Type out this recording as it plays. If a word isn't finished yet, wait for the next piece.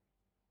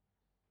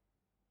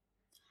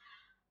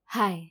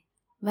Hi,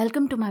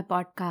 welcome to my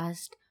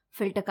podcast,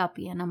 Filter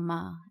Kapi and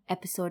Amma,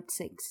 episode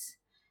 6,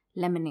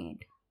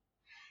 Lemonade.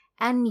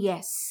 And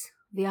yes,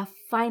 we are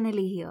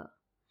finally here.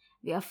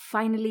 We are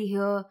finally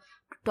here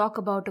to talk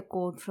about a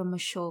quote from a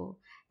show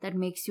that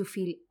makes you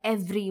feel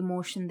every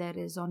emotion there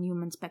is on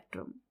human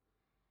spectrum.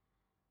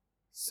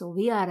 So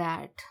we are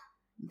at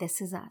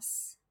This Is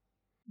Us.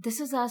 This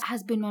Is Us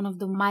has been one of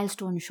the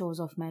milestone shows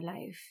of my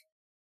life.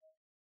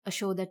 A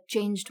show that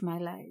changed my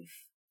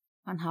life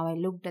on how I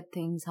looked at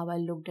things, how I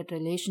looked at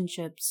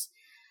relationships,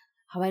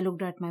 how I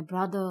looked at my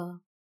brother,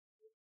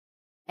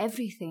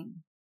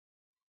 everything.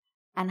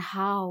 And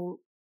how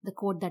the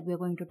quote that we're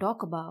going to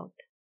talk about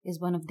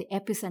is one of the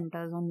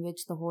epicenters on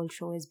which the whole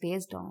show is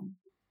based on.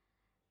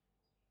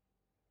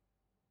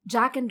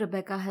 Jack and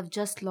Rebecca have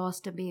just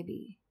lost a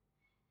baby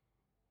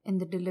in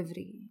the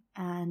delivery,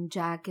 and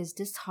Jack is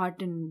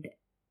disheartened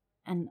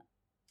and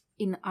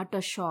in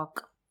utter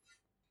shock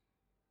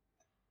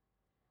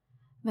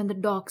when the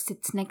dog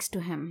sits next to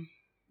him,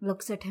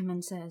 looks at him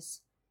and says,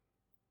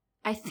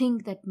 I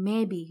think that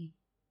maybe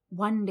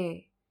one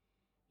day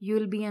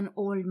you'll be an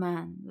old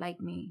man like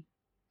me,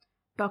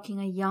 talking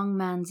a young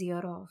man's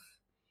ear off,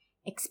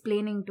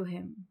 explaining to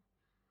him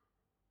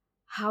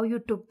how you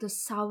took the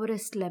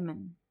sourest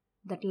lemon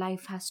that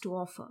life has to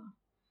offer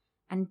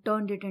and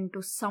turned it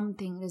into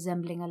something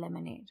resembling a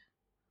lemonade.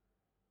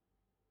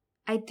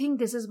 I think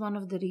this is one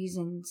of the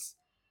reasons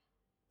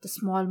the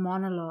small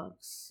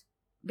monologues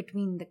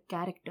between the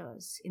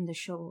characters in the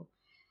show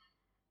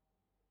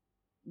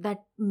that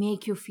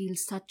make you feel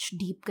such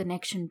deep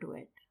connection to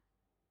it.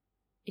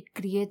 It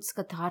creates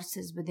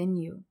catharsis within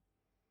you.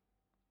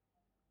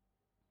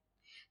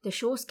 The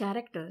show's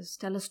characters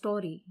tell a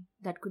story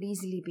that could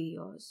easily be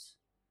yours.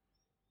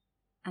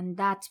 And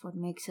that's what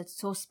makes it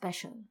so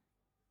special,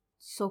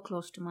 so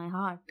close to my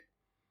heart.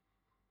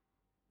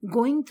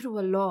 Going through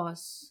a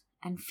loss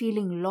and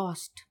feeling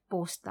lost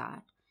post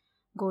that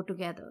go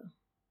together.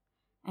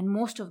 And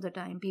most of the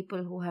time,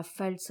 people who have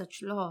felt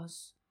such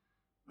loss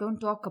don't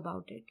talk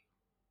about it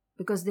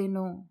because they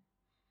know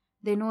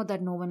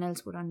that no one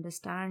else would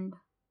understand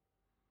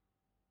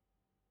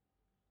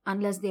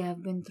unless they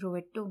have been through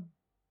it too.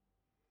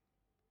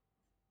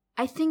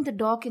 I think the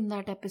doc in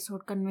that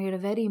episode conveyed a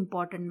very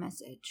important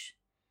message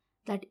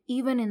that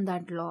even in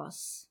that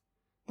loss,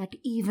 that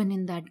even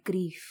in that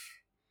grief,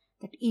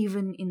 that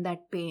even in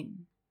that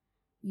pain,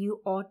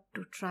 you ought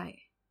to try.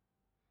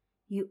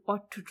 You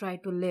ought to try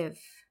to live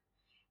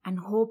and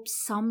hope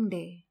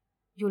someday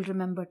you'll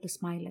remember to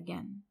smile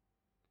again.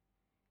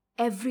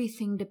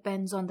 Everything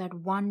depends on that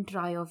one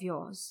try of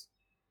yours,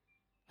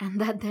 and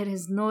that there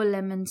is no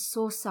lemon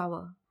so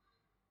sour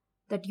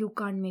that you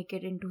can't make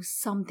it into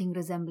something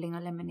resembling a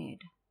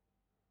lemonade.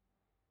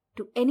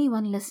 To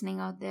anyone listening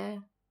out there,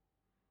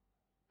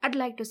 I'd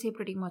like to say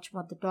pretty much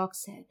what the doc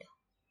said.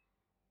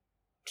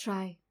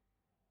 Try.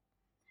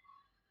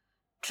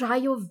 Try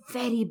your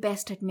very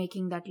best at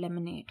making that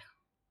lemonade,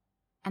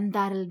 and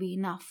that'll be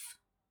enough.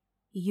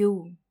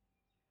 You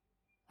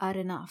are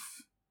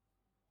enough.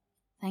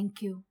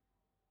 Thank you.